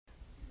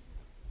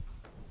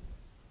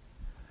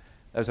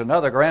There's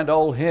another grand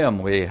old hymn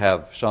we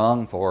have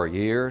sung for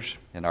years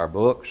in our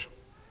books.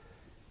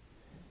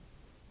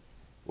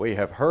 We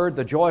have heard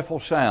the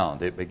joyful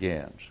sound, it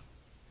begins.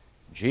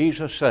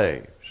 Jesus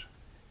saves,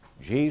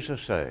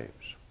 Jesus saves.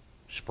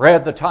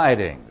 Spread the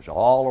tidings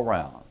all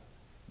around.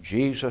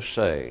 Jesus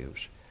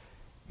saves,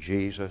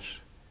 Jesus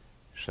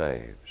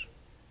saves.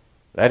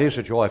 That is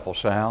a joyful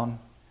sound.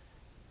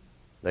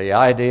 The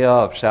idea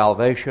of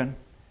salvation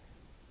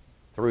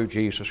through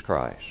Jesus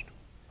Christ.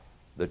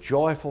 The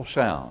joyful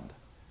sound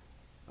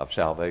of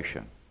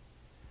salvation.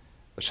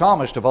 The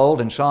psalmist of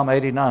old in Psalm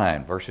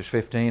 89, verses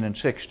 15 and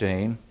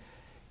 16,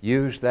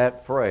 used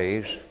that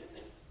phrase,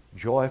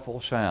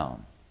 joyful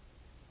sound.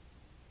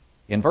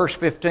 In verse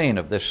 15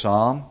 of this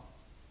psalm,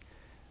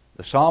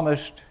 the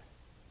psalmist,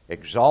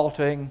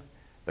 exalting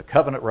the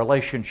covenant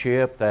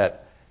relationship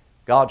that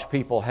God's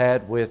people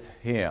had with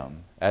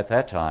him at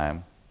that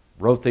time,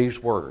 wrote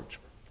these words,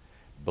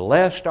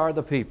 "Blessed are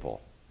the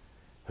people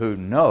who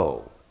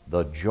know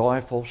the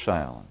joyful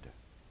sound.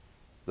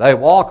 They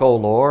walk, O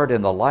Lord,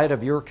 in the light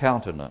of your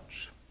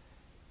countenance.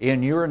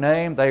 In your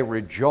name they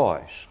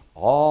rejoice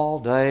all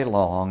day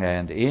long,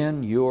 and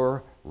in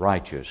your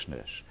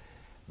righteousness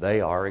they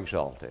are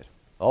exalted."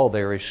 Oh,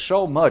 there is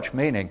so much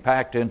meaning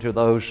packed into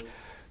those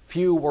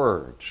few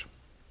words.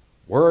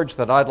 Words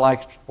that I'd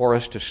like for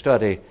us to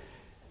study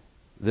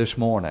this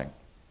morning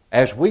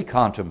as we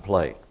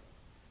contemplate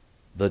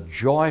the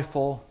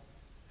joyful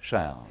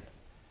sound.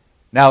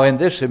 Now, in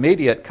this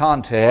immediate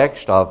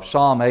context of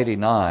Psalm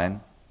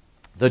 89,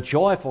 the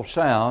joyful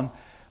sound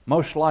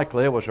most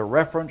likely was a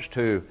reference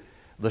to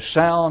the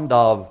sound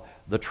of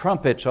the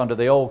trumpets under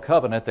the Old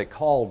Covenant that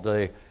called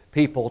the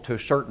people to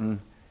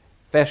certain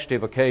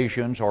festive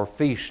occasions or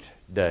feast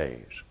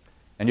days.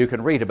 And you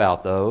can read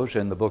about those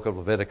in the book of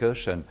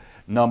Leviticus and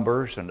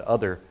Numbers and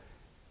other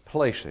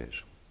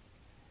places.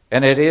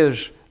 And it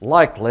is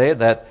likely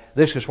that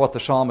this is what the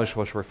psalmist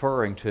was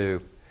referring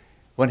to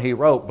when he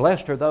wrote,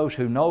 "Blessed are those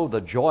who know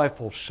the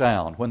joyful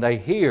sound." When they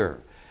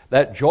hear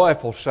that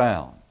joyful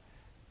sound,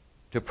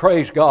 to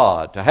praise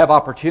God, to have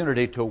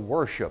opportunity to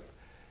worship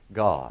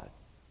God.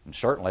 And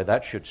certainly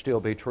that should still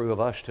be true of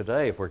us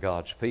today if we're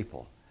God's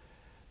people.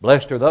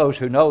 Blessed are those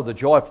who know the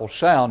joyful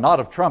sound, not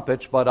of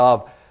trumpets, but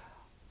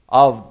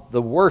of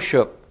the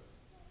worship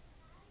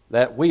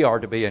that we are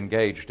to be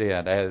engaged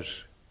in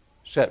as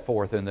set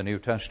forth in the New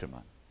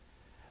Testament.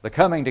 The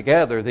coming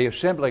together, the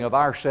assembling of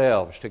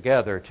ourselves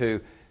together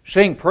to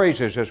sing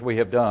praises as we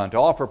have done, to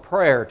offer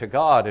prayer to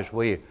God as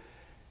we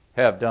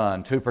have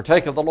done, to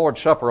partake of the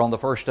Lord's Supper on the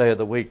first day of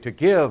the week, to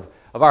give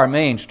of our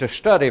means, to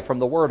study from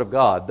the Word of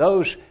God.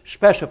 Those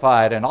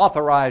specified and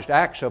authorized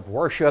acts of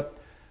worship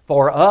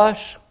for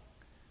us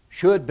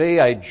should be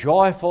a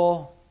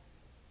joyful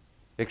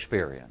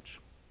experience.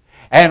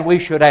 And we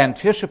should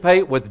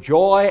anticipate with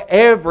joy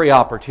every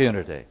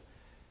opportunity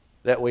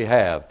that we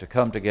have to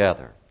come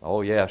together.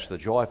 Oh yes, the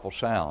joyful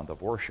sound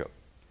of worship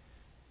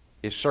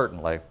is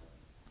certainly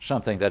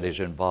something that is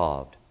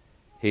involved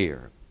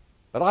here.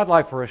 But I'd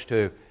like for us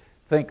to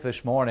think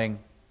this morning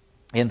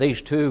in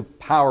these two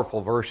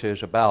powerful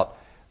verses about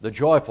the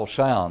joyful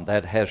sound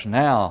that has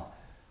now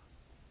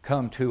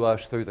come to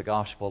us through the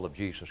gospel of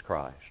Jesus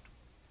Christ,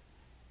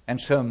 and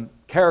some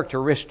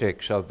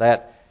characteristics of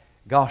that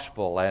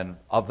gospel and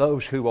of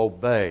those who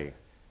obey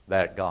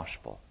that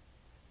gospel.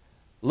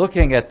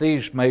 Looking at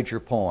these major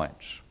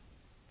points.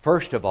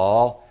 First of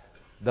all,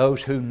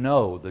 those who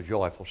know the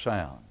joyful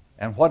sound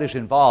and what is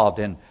involved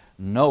in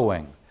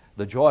knowing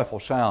the joyful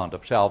sound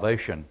of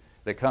salvation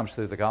that comes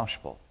through the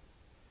gospel.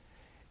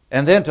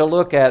 And then to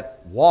look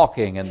at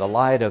walking in the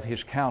light of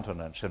His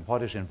countenance and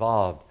what is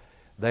involved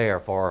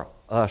there for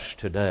us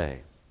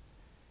today.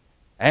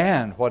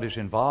 And what is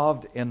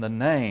involved in the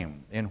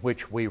name in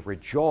which we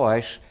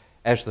rejoice,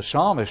 as the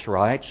psalmist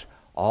writes,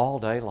 all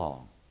day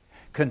long.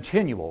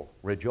 Continual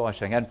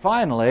rejoicing. And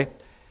finally,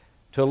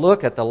 to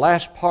look at the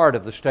last part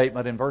of the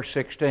statement in verse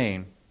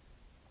 16,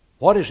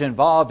 what is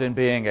involved in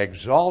being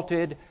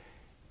exalted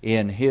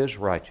in His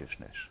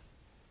righteousness.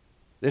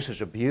 This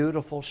is a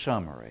beautiful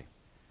summary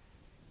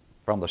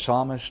from the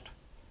psalmist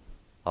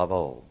of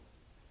old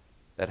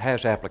that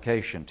has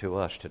application to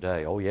us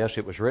today. Oh yes,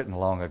 it was written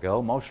long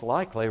ago, most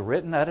likely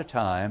written at a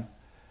time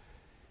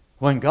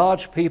when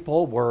God's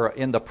people were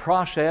in the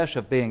process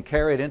of being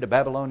carried into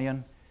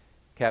Babylonian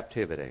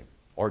captivity,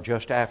 or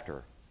just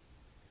after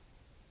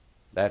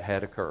that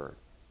had occurred.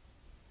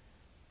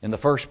 In the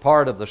first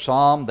part of the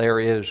psalm, there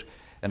is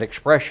an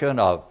expression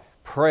of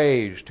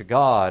praise to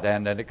God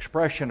and an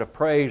expression of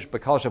praise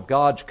because of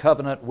God's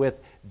covenant with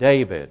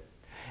David.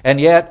 And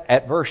yet,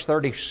 at verse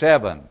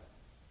 37,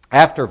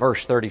 after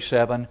verse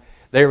 37,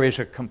 there is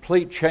a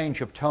complete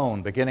change of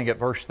tone beginning at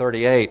verse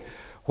 38,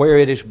 where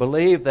it is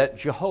believed that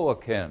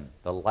Jehoiakim,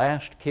 the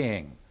last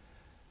king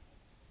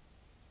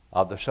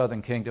of the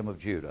southern kingdom of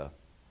Judah,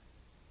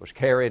 was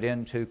carried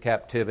into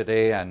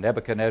captivity, and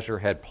Nebuchadnezzar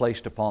had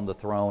placed upon the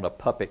throne a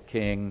puppet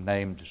king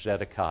named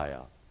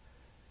Zedekiah.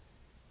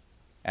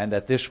 And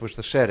that this was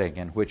the setting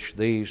in which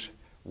these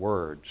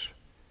words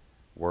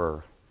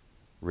were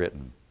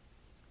written.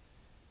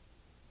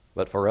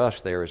 But for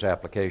us there is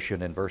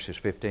application in verses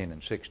 15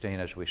 and 16,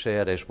 as we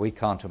said, as we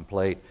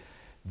contemplate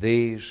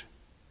these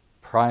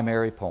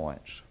primary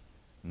points.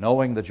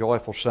 Knowing the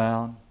joyful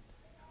sound,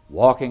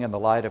 walking in the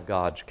light of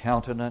God's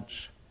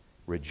countenance,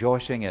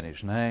 rejoicing in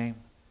His name,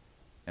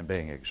 and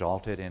being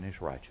exalted in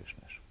His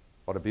righteousness.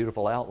 What a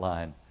beautiful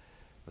outline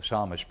the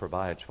psalmist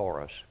provides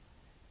for us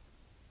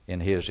in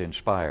his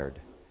inspired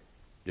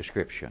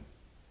description.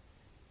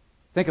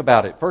 Think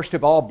about it. First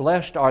of all,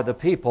 blessed are the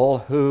people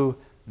who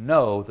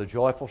know the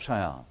joyful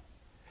sound.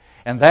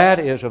 And that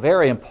is a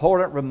very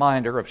important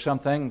reminder of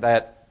something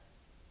that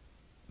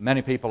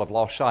many people have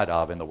lost sight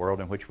of in the world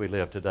in which we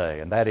live today,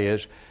 and that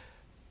is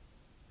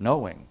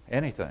knowing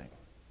anything.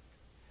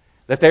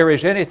 That there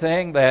is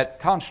anything that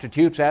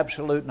constitutes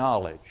absolute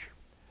knowledge,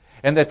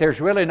 and that there's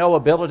really no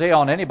ability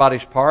on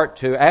anybody's part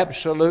to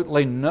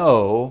absolutely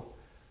know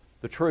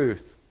the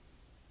truth,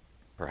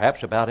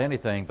 perhaps about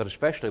anything, but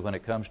especially when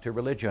it comes to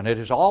religion. It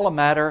is all a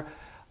matter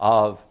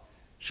of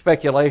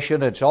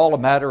speculation. It's all a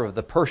matter of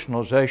the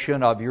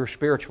personalization of your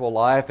spiritual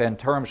life in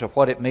terms of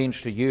what it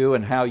means to you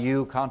and how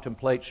you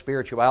contemplate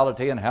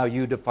spirituality and how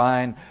you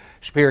define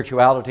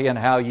spirituality and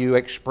how you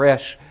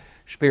express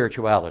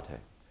spirituality.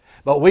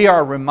 But we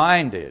are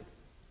reminded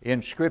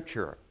in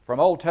Scripture, from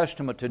Old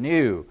Testament to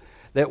New,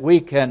 that we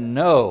can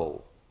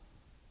know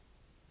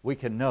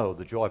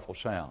the joyful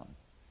sound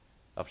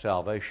of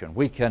salvation.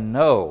 We can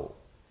know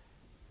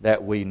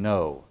that we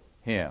know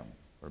Him.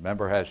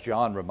 Remember, as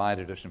John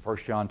reminded us in 1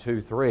 John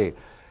 2:3,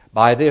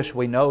 by this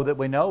we know that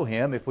we know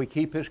Him if we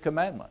keep His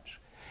commandments.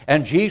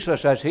 And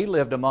Jesus, as He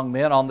lived among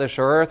men on this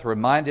earth,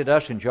 reminded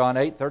us in John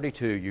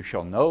 8:32, you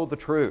shall know the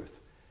truth,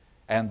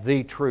 and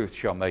the truth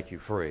shall make you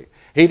free.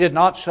 He did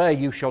not say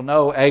you shall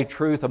know a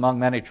truth among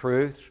many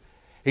truths.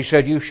 He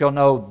said you shall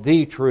know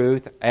the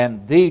truth,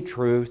 and the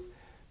truth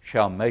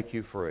shall make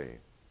you free.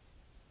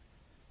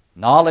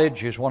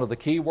 Knowledge is one of the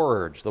key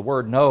words. The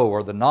word know,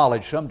 or the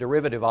knowledge, some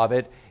derivative of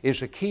it,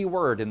 is a key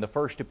word in the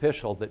first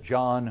epistle that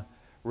John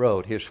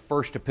wrote, his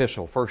first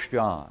epistle, 1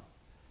 John,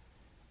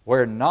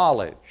 where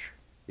knowledge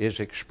is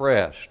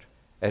expressed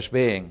as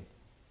being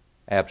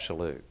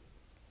absolute.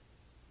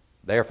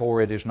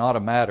 Therefore, it is not a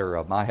matter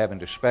of my having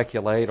to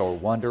speculate or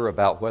wonder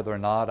about whether or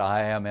not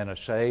I am in a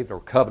saved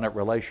or covenant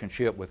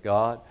relationship with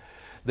God.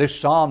 This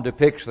psalm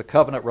depicts the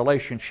covenant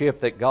relationship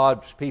that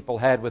God's people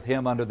had with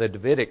Him under the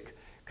Davidic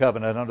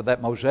covenant, under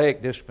that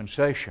Mosaic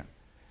dispensation.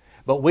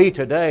 But we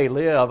today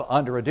live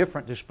under a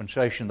different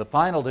dispensation, the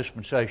final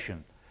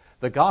dispensation,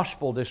 the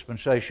gospel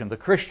dispensation, the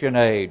Christian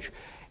age.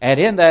 And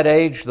in that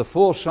age, the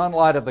full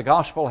sunlight of the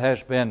gospel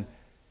has been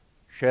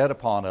shed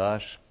upon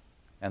us,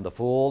 and the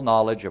full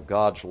knowledge of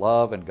God's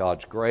love and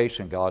God's grace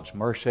and God's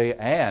mercy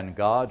and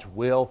God's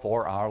will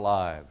for our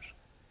lives.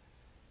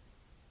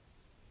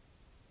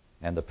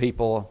 And the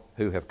people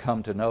who have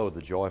come to know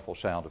the joyful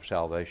sound of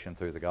salvation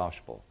through the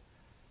gospel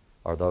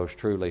are those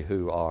truly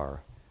who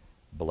are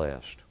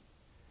blessed.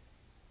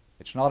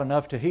 It's not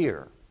enough to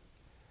hear.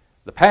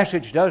 The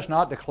passage does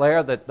not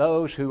declare that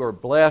those who are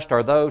blessed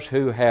are those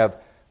who have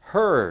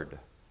heard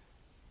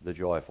the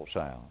joyful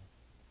sound,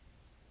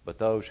 but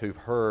those who've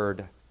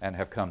heard and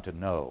have come to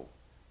know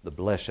the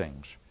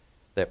blessings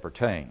that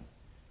pertain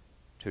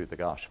to the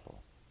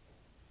gospel.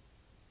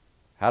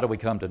 How do we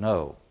come to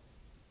know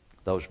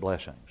those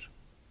blessings?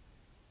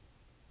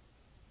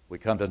 We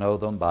come to know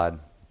them by,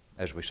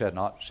 as we said,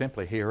 not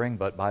simply hearing,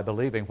 but by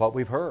believing what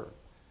we've heard.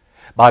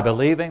 By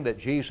believing that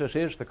Jesus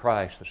is the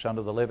Christ, the Son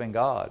of the living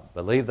God.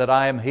 Believe that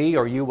I am He,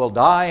 or you will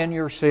die in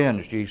your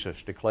sins,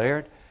 Jesus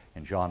declared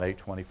in John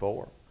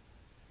 8:24.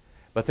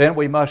 But then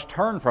we must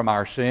turn from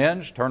our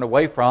sins, turn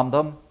away from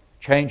them,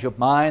 change of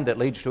mind that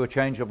leads to a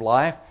change of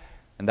life,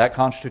 and that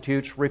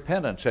constitutes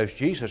repentance, as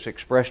Jesus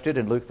expressed it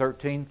in Luke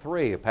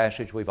 13:3, a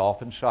passage we've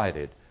often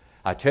cited.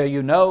 I tell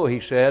you no, He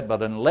said,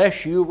 but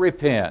unless you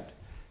repent,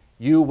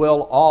 you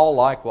will all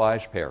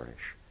likewise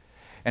perish.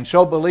 And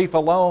so belief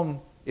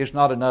alone is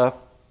not enough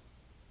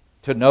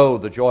to know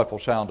the joyful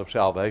sound of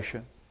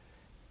salvation.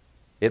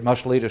 It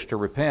must lead us to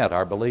repent.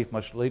 Our belief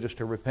must lead us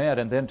to repent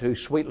and then to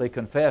sweetly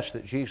confess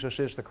that Jesus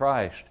is the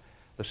Christ,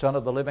 the Son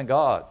of the living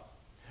God.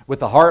 With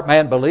the heart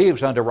man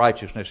believes unto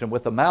righteousness, and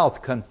with the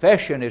mouth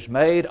confession is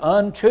made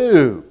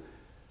unto,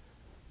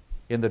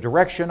 in the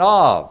direction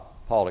of,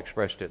 Paul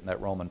expressed it in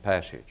that Roman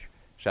passage,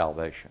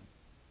 salvation.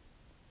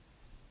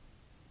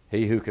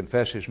 He who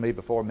confesses me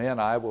before men,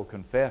 I will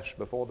confess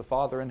before the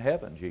Father in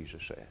heaven,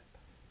 Jesus said.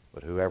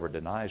 But whoever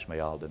denies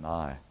me, I'll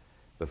deny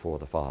before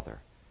the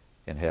Father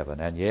in heaven.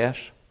 And yes,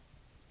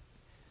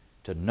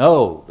 to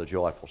know the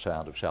joyful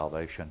sound of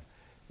salvation,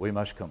 we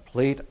must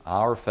complete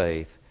our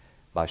faith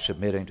by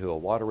submitting to a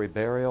watery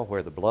burial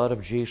where the blood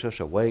of Jesus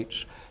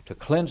awaits to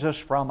cleanse us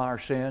from our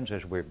sins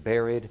as we're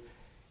buried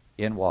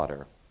in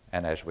water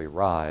and as we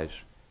rise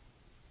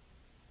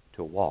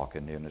to walk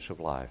in newness of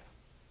life.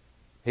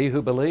 He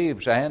who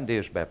believes and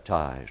is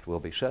baptized will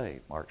be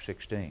saved. Mark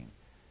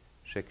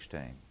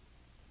 16:16.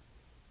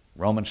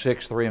 Romans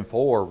 6:3 and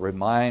 4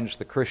 reminds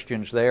the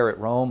Christians there at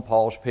Rome,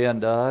 Paul's pen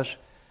does,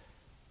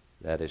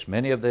 that as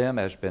many of them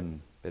as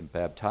been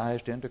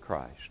baptized into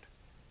Christ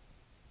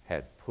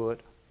had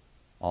put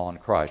on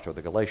Christ. Or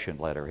the Galatian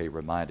letter, he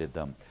reminded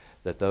them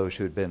that those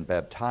who had been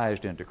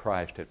baptized into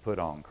Christ had put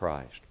on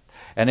Christ.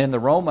 And in the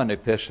Roman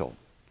epistle,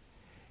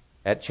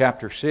 at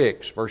chapter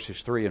 6,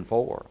 verses 3 and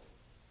 4,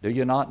 do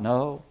you not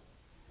know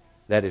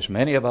that as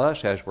many of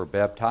us as were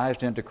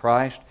baptized into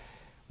Christ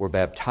were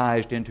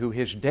baptized into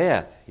His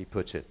death? He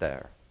puts it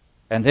there.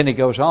 And then he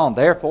goes on,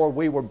 therefore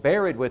we were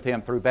buried with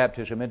Him through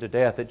baptism into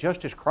death, that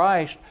just as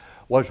Christ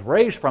was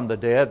raised from the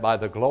dead by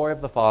the glory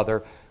of the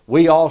Father,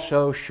 we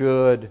also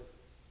should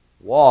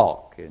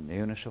walk in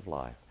newness of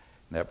life.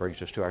 And that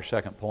brings us to our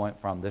second point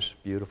from this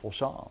beautiful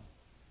psalm.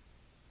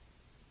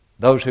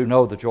 Those who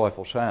know the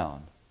joyful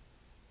sound,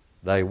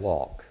 they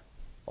walk,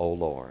 O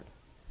Lord,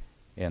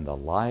 in the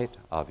light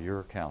of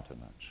your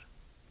countenance.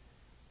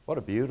 What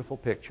a beautiful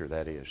picture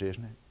that is,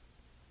 isn't it?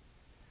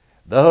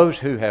 Those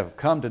who have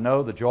come to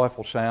know the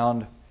joyful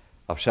sound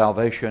of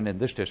salvation in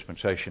this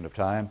dispensation of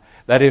time,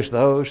 that is,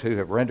 those who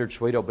have rendered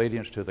sweet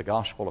obedience to the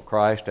gospel of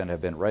Christ and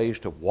have been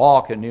raised to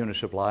walk in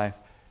newness of life,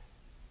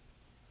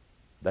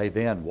 they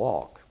then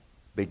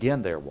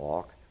begin their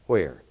walk,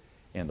 where?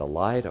 In the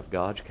light of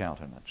God's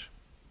countenance.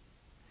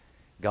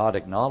 God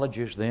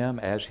acknowledges them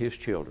as His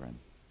children,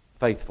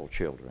 faithful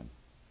children,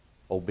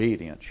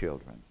 obedient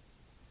children.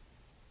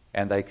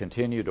 And they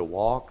continue to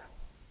walk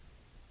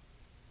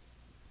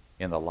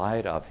in the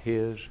light of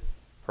His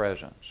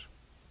presence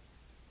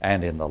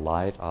and in the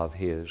light of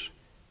His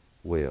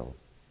will.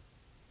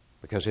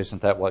 Because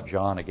isn't that what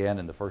John, again,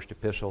 in the first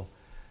epistle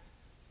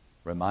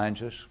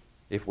reminds us?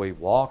 If we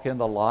walk in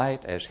the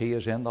light as He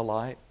is in the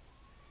light,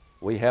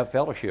 we have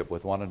fellowship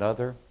with one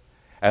another,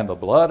 and the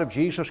blood of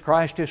Jesus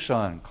Christ, His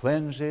Son,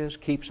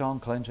 keeps on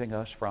cleansing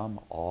us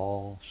from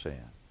all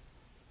sin.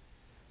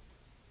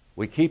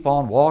 We keep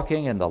on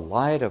walking in the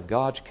light of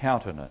God's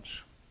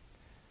countenance,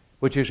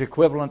 which is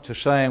equivalent to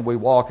saying we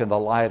walk in the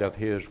light of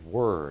His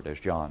Word, as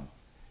John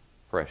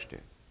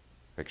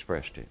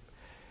expressed it.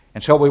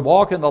 And so we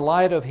walk in the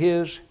light of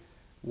His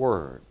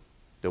Word.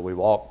 Do we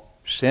walk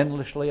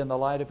sinlessly in the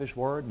light of His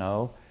Word?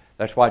 No.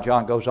 That's why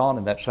John goes on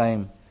in that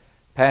same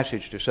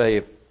passage to say,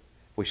 if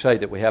we say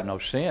that we have no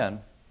sin,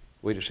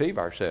 we deceive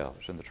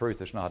ourselves and the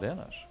truth is not in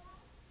us.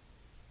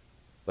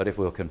 But if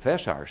we'll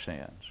confess our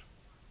sins,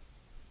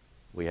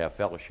 we have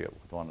fellowship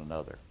with one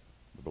another.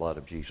 The blood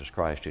of Jesus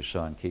Christ, His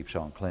Son, keeps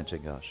on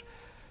cleansing us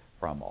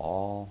from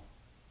all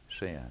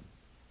sin.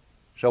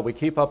 So we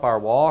keep up our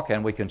walk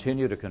and we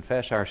continue to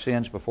confess our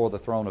sins before the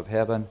throne of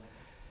heaven.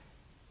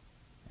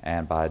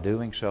 And by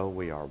doing so,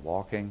 we are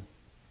walking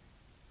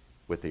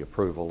with the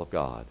approval of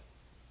God.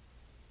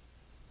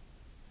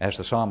 As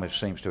the psalmist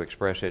seems to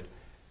express it,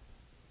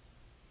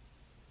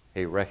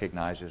 he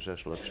recognizes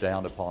us, looks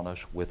down upon us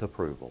with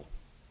approval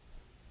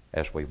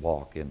as we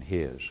walk in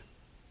His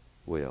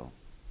will.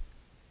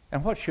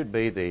 And what should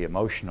be the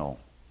emotional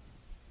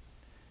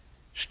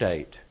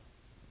state,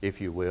 if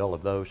you will,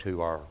 of those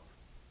who are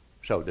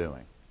so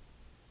doing?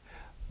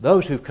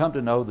 Those who've come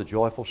to know the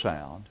joyful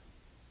sound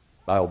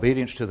by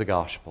obedience to the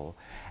gospel,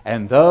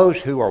 and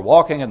those who are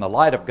walking in the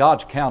light of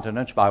God's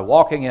countenance by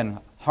walking in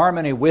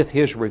harmony with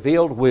His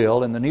revealed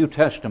will in the New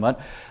Testament,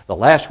 the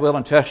last will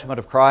and testament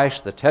of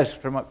Christ, the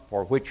testament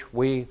for which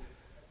we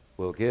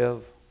will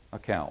give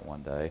account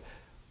one day.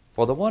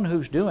 For the one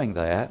who's doing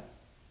that,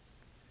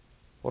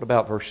 what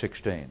about verse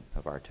 16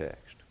 of our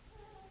text?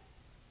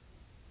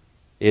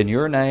 In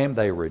your name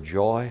they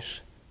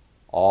rejoice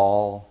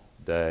all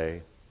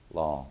day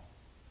long.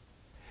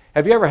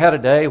 Have you ever had a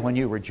day when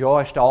you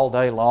rejoiced all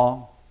day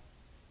long?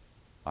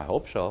 I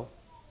hope so.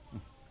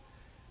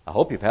 I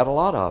hope you've had a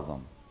lot of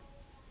them.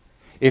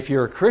 If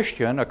you're a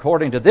Christian,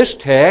 according to this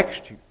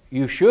text,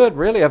 you should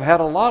really have had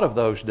a lot of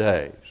those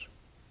days.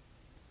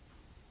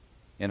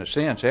 In a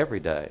sense, every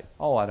day.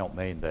 Oh, I don't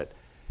mean that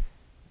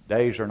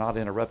days are not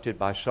interrupted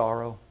by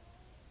sorrow,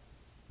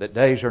 that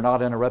days are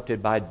not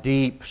interrupted by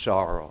deep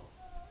sorrow,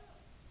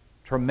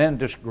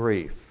 tremendous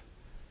grief,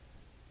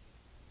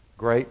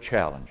 great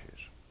challenges.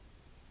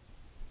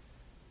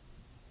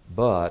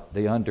 But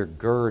the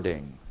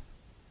undergirding,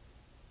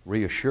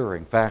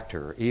 reassuring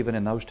factor, even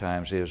in those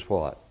times, is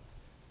what?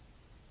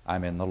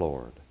 I'm in the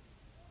Lord.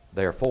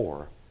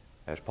 Therefore,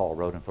 as Paul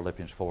wrote in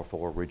Philippians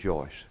 4:4,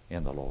 rejoice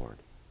in the Lord.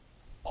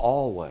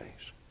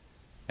 Always.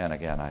 And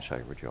again, I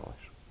say rejoice.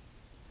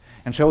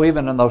 And so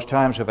even in those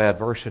times of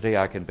adversity,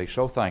 I can be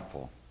so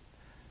thankful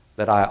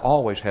that I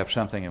always have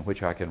something in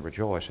which I can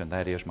rejoice, and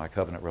that is my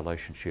covenant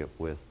relationship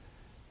with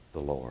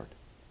the Lord.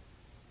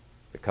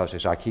 Because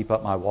as I keep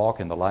up my walk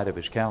in the light of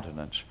His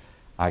countenance,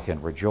 I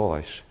can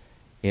rejoice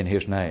in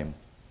His name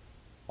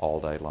all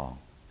day long.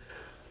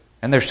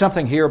 And there's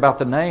something here about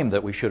the name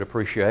that we should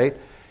appreciate.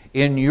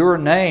 In your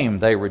name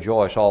they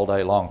rejoice all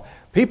day long.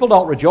 People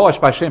don't rejoice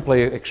by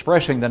simply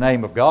expressing the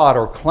name of God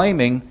or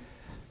claiming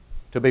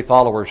to be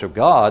followers of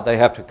God. They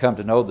have to come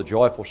to know the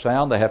joyful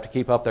sound. They have to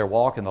keep up their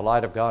walk in the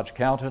light of God's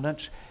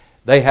countenance.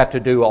 They have to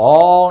do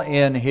all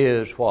in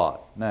His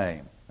what?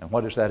 Name. And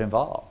what does that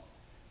involve?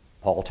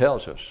 Paul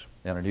tells us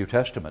in a New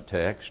Testament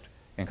text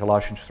in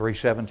Colossians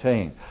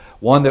 3:17,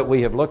 one that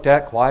we have looked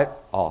at quite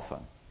often.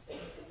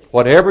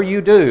 whatever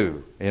you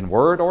do in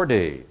word or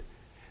deed,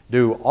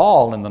 do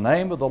all in the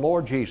name of the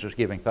Lord Jesus,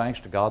 giving thanks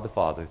to God the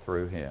Father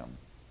through Him.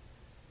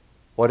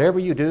 Whatever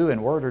you do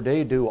in word or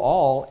deed, do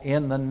all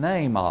in the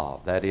name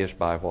of, that is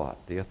by what?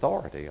 The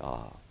authority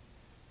of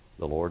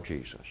the Lord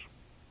Jesus.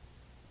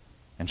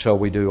 And so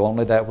we do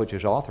only that which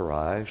is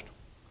authorized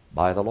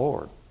by the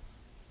Lord.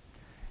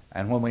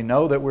 And when we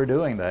know that we're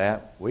doing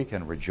that, we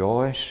can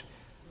rejoice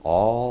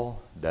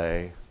all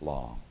day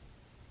long,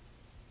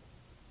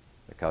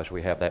 because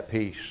we have that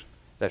peace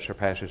that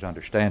surpasses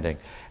understanding,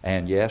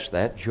 and yes,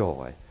 that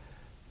joy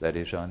that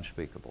is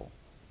unspeakable.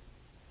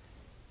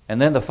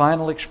 And then the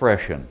final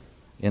expression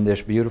in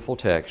this beautiful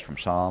text from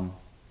Psalm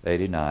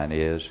 89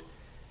 is,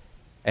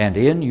 and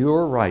in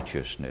your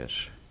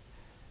righteousness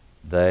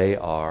they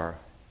are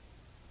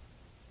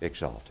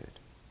exalted.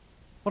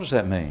 What does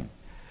that mean?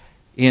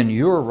 In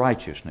your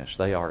righteousness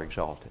they are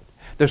exalted.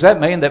 Does that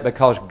mean that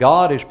because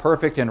God is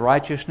perfect in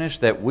righteousness,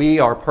 that we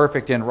are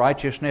perfect in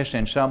righteousness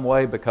in some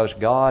way because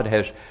God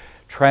has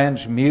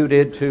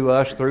transmuted to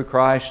us through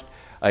Christ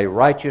a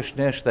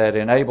righteousness that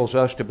enables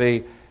us to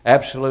be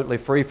absolutely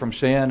free from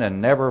sin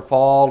and never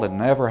fall and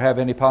never have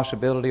any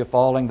possibility of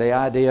falling? The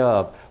idea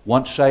of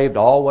once saved,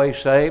 always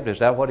saved, is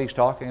that what he's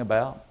talking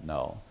about?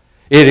 No.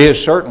 It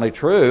is certainly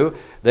true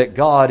that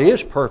God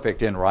is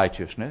perfect in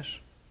righteousness.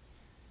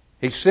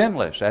 He's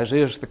sinless, as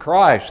is the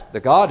Christ. The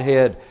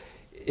Godhead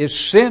is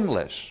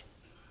sinless.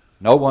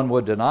 No one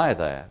would deny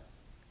that.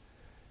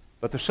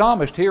 But the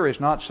psalmist here is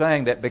not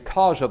saying that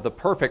because of the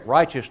perfect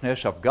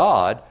righteousness of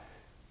God,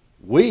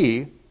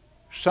 we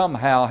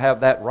somehow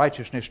have that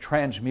righteousness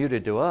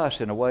transmuted to us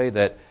in a way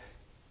that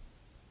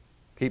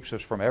keeps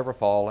us from ever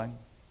falling,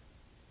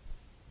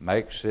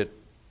 makes it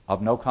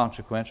of no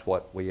consequence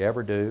what we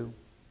ever do.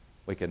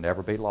 We can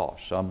never be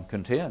lost. Some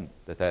contend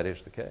that that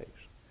is the case.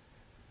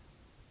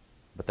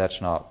 But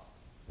that's not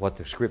what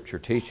the Scripture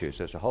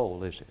teaches as a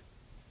whole, is it?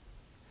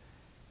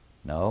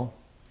 No.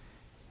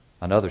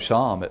 Another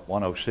psalm at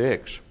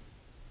 106,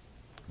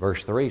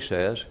 verse 3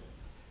 says,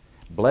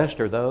 blessed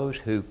are those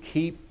who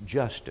keep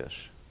justice,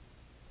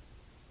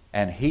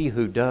 and he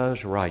who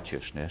does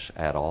righteousness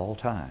at all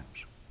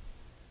times.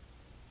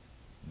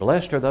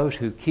 Blessed are those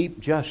who keep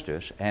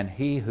justice, and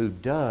he who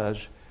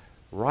does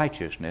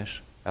righteousness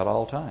at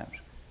all times.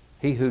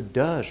 He who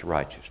does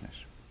righteousness.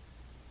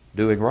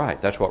 Doing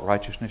right. That's what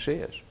righteousness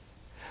is.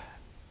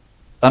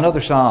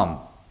 Another psalm,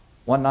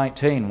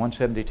 119,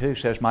 172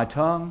 says, my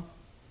tongue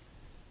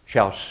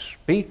shall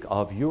speak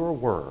of your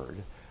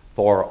word,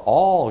 for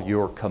all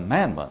your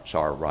commandments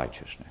are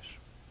righteousness.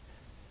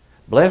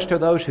 Blessed are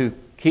those who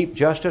keep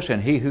justice,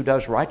 and he who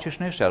does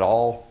righteousness at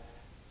all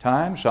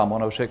times. Psalm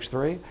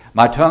 106:3.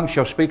 My tongue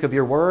shall speak of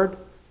your word,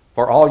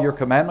 for all your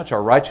commandments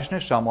are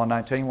righteousness. Psalm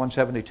 119,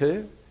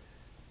 172.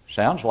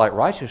 Sounds like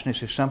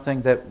righteousness is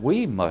something that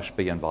we must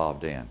be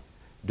involved in.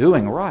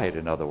 Doing right,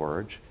 in other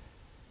words,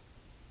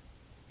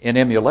 in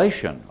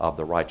emulation of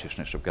the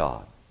righteousness of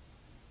God.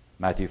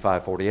 Matthew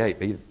 5:48,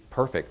 be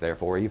perfect,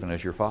 therefore, even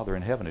as your Father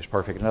in heaven is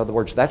perfect. In other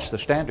words, that's the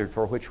standard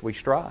for which we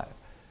strive.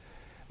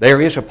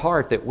 There is a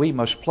part that we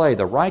must play.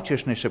 The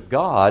righteousness of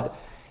God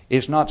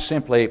is not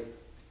simply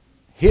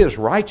His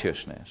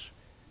righteousness,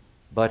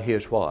 but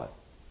His what?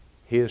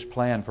 His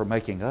plan for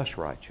making us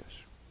righteous.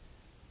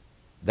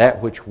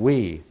 That which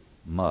we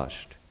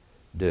must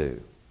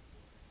do.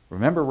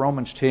 Remember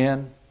Romans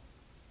 10,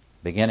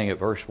 beginning at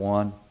verse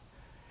 1?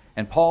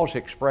 And Paul's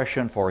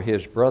expression for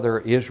his brother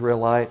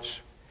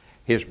Israelites,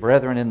 his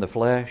brethren in the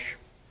flesh,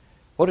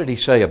 what did he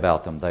say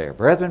about them there?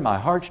 Brethren, my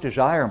heart's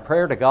desire and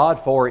prayer to God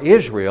for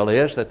Israel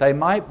is that they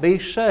might be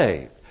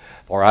saved.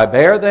 For I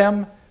bear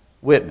them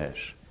witness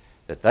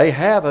that they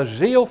have a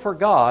zeal for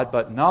God,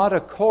 but not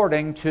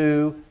according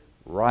to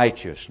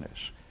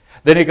righteousness.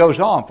 Then he goes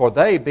on, for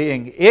they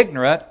being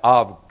ignorant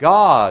of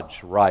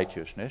God's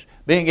righteousness,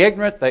 being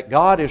ignorant that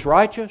God is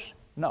righteous?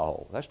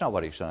 No, that's not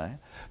what he's saying.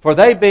 For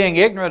they being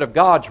ignorant of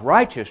God's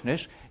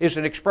righteousness is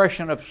an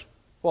expression of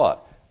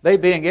what? They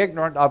being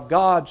ignorant of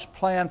God's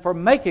plan for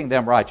making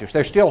them righteous.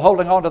 They're still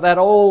holding on to that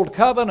old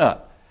covenant.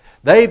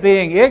 They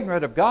being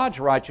ignorant of God's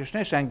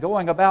righteousness and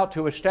going about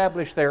to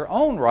establish their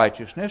own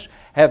righteousness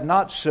have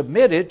not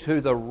submitted to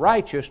the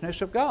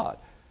righteousness of God.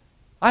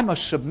 I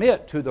must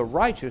submit to the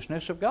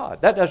righteousness of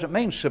God. That doesn't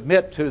mean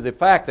submit to the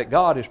fact that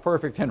God is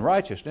perfect in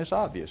righteousness,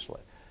 obviously.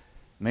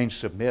 It means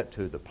submit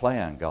to the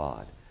plan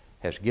God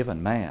has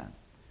given man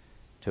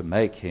to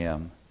make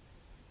him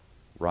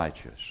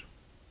righteous.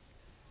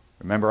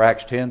 Remember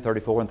Acts 10,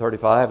 34 and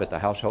 35 at the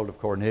household of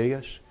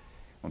Cornelius?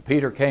 When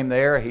Peter came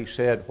there, he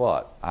said,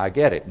 what? I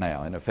get it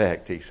now, in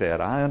effect. He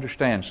said, I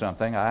understand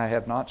something I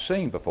have not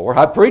seen before.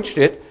 I preached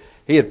it.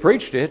 He had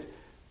preached it,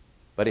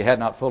 but he had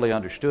not fully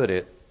understood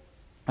it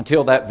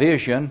until that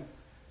vision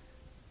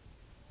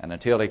and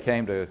until he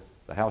came to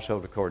the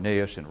household of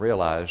Cornelius and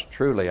realized,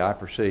 truly I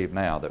perceive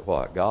now that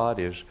what? God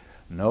is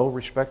no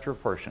respecter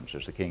of persons,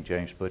 as the King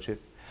James puts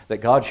it. That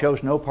God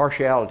shows no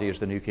partiality, as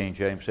the New King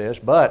James says.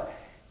 But,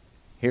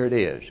 here it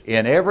is,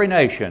 in every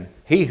nation,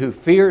 he who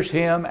fears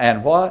him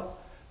and what?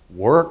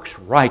 Works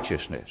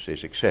righteousness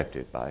is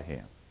accepted by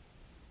him.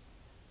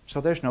 So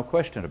there's no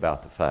question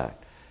about the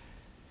fact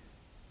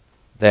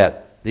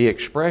that the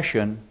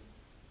expression,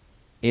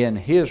 in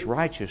His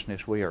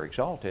righteousness we are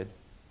exalted,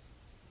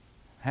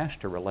 has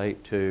to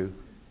relate to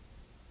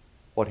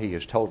what He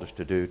has told us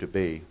to do to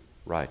be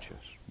righteous.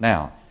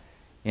 Now,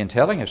 in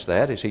telling us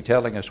that, is He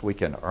telling us we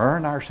can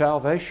earn our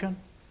salvation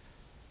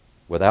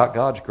without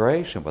God's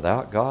grace and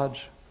without God's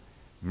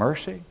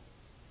mercy?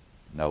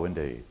 No,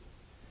 indeed.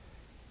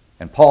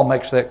 And Paul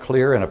makes that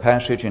clear in a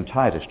passage in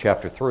Titus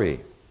chapter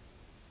 3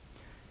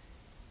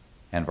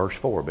 and verse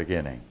 4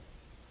 beginning.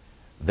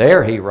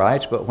 There he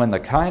writes, "But when the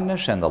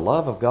kindness and the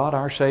love of God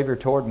our Savior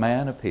toward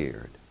man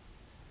appeared,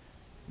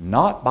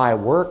 not by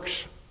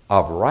works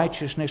of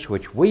righteousness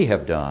which we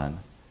have done,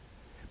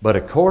 but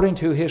according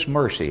to His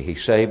mercy He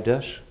saved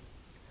us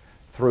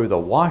through the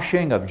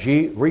washing of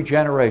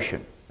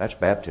regeneration," that's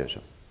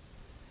baptism,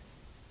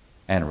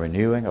 "and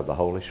renewing of the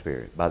Holy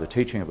Spirit." By the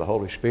teaching of the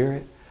Holy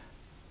Spirit,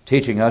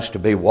 teaching us to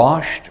be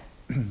washed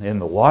in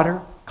the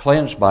water,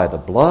 cleansed by the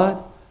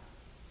blood.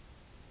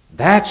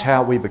 That's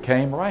how we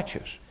became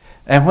righteous.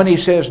 And when he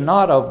says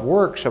not of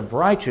works of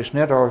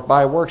righteousness or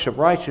by works of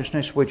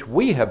righteousness which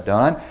we have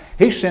done,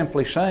 he's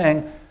simply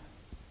saying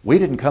we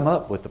didn't come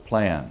up with the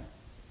plan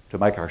to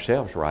make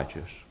ourselves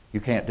righteous.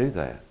 You can't do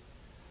that.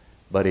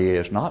 But he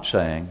is not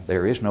saying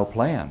there is no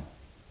plan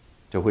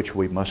to which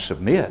we must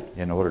submit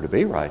in order to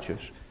be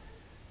righteous,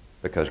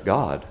 because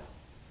God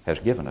has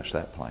given us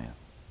that plan.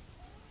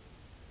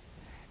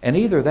 And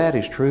either that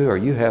is true or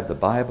you have the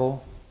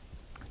Bible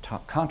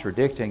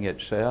contradicting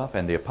itself,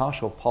 and the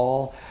Apostle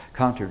Paul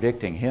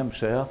contradicting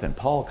himself, and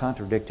Paul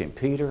contradicting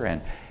Peter,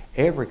 and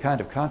every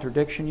kind of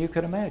contradiction you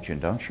could imagine,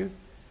 don't you?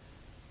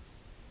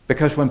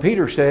 Because when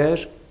Peter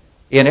says,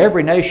 "In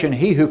every nation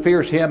he who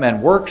fears him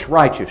and works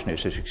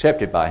righteousness is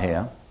accepted by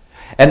him,"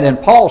 and then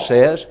Paul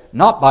says,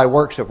 "Not by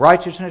works of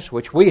righteousness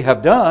which we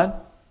have done,"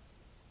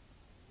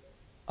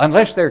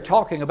 unless they're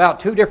talking about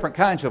two different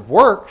kinds of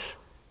works,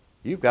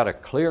 you've got a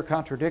clear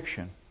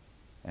contradiction,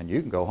 and you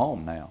can go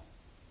home now.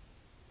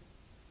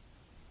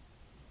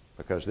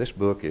 Because this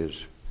book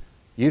is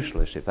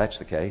useless if that's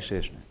the case,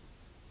 isn't it?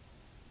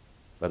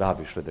 But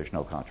obviously there's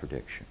no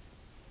contradiction.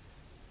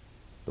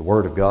 The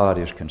Word of God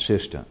is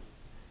consistent.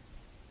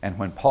 And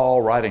when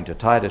Paul, writing to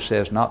Titus,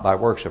 says, "Not by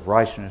works of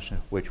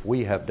righteousness which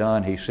we have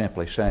done," he's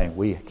simply saying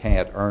we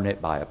can't earn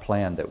it by a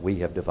plan that we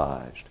have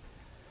devised.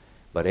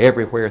 But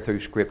everywhere through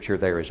Scripture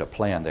there is a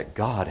plan that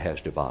God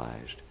has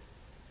devised.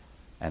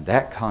 And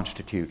that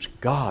constitutes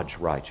God's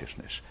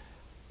righteousness,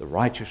 the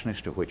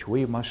righteousness to which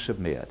we must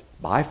submit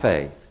by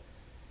faith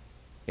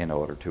in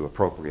order to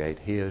appropriate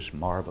His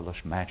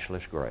marvelous,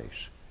 matchless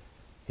grace,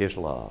 His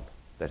love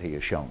that He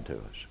has shown to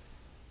us.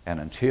 And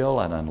until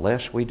and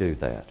unless we do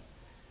that,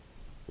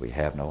 we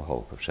have no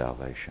hope of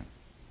salvation.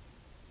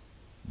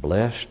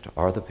 Blessed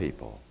are the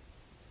people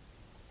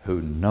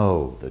who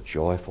know the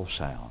joyful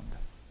sound.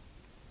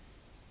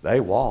 They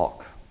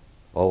walk,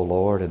 O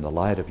Lord, in the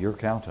light of your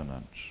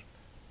countenance.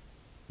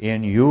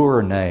 In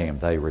your name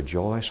they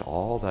rejoice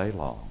all day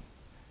long,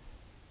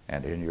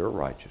 and in your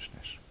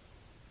righteousness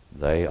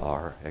they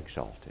are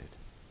exalted.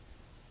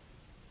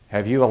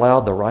 Have you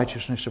allowed the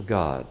righteousness of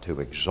God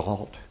to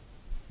exalt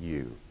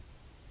you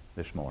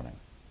this morning?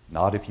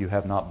 Not if you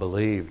have not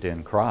believed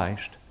in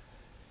Christ,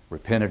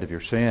 repented of your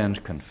sins,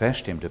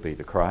 confessed Him to be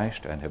the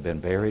Christ, and have been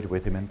buried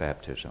with Him in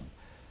baptism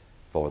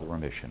for the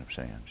remission of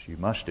sins. You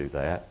must do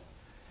that,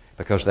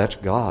 because that's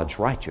God's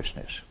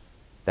righteousness.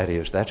 That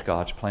is, that's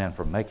God's plan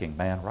for making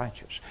man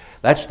righteous.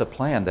 That's the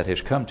plan that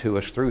has come to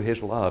us through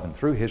His love and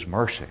through His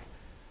mercy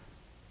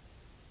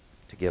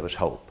to give us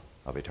hope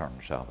of eternal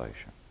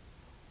salvation.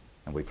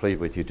 And we plead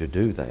with you to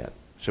do that.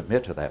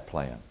 Submit to that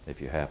plan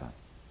if you haven't.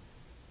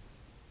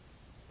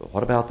 But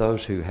what about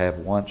those who have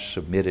once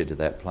submitted to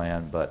that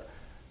plan but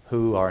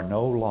who are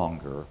no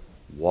longer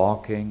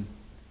walking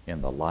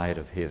in the light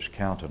of His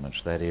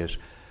countenance? That is,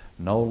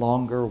 no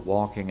longer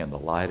walking in the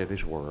light of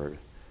His Word,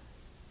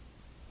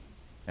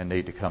 and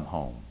need to come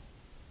home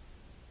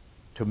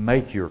to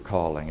make your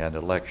calling and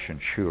election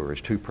sure,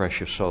 as two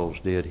precious souls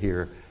did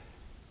here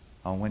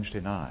on Wednesday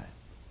night.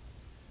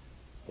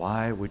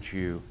 Why would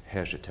you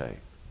hesitate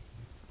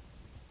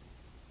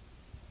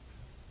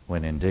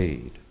when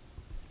indeed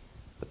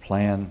the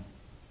plan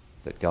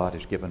that God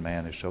has given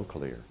man is so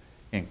clear,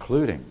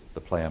 including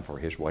the plan for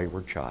His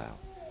wayward child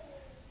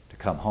to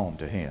come home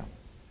to Him?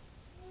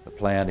 The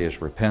plan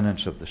is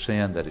repentance of the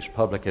sin that is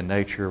public in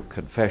nature,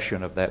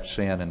 confession of that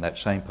sin in that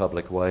same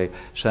public way,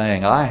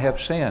 saying, "I have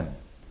sinned,"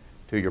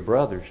 to your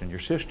brothers and your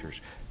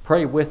sisters.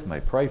 Pray with me,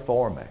 pray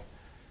for me.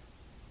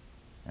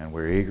 And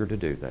we're eager to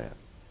do that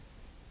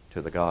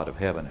to the God of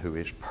heaven, who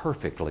is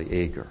perfectly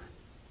eager.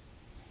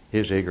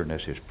 His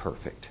eagerness is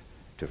perfect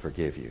to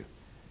forgive you.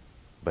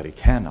 But He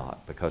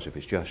cannot, because of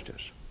His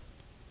justice,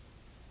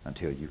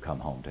 until you come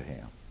home to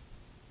Him.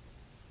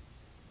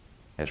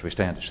 As we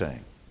stand to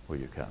sing, will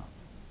you come?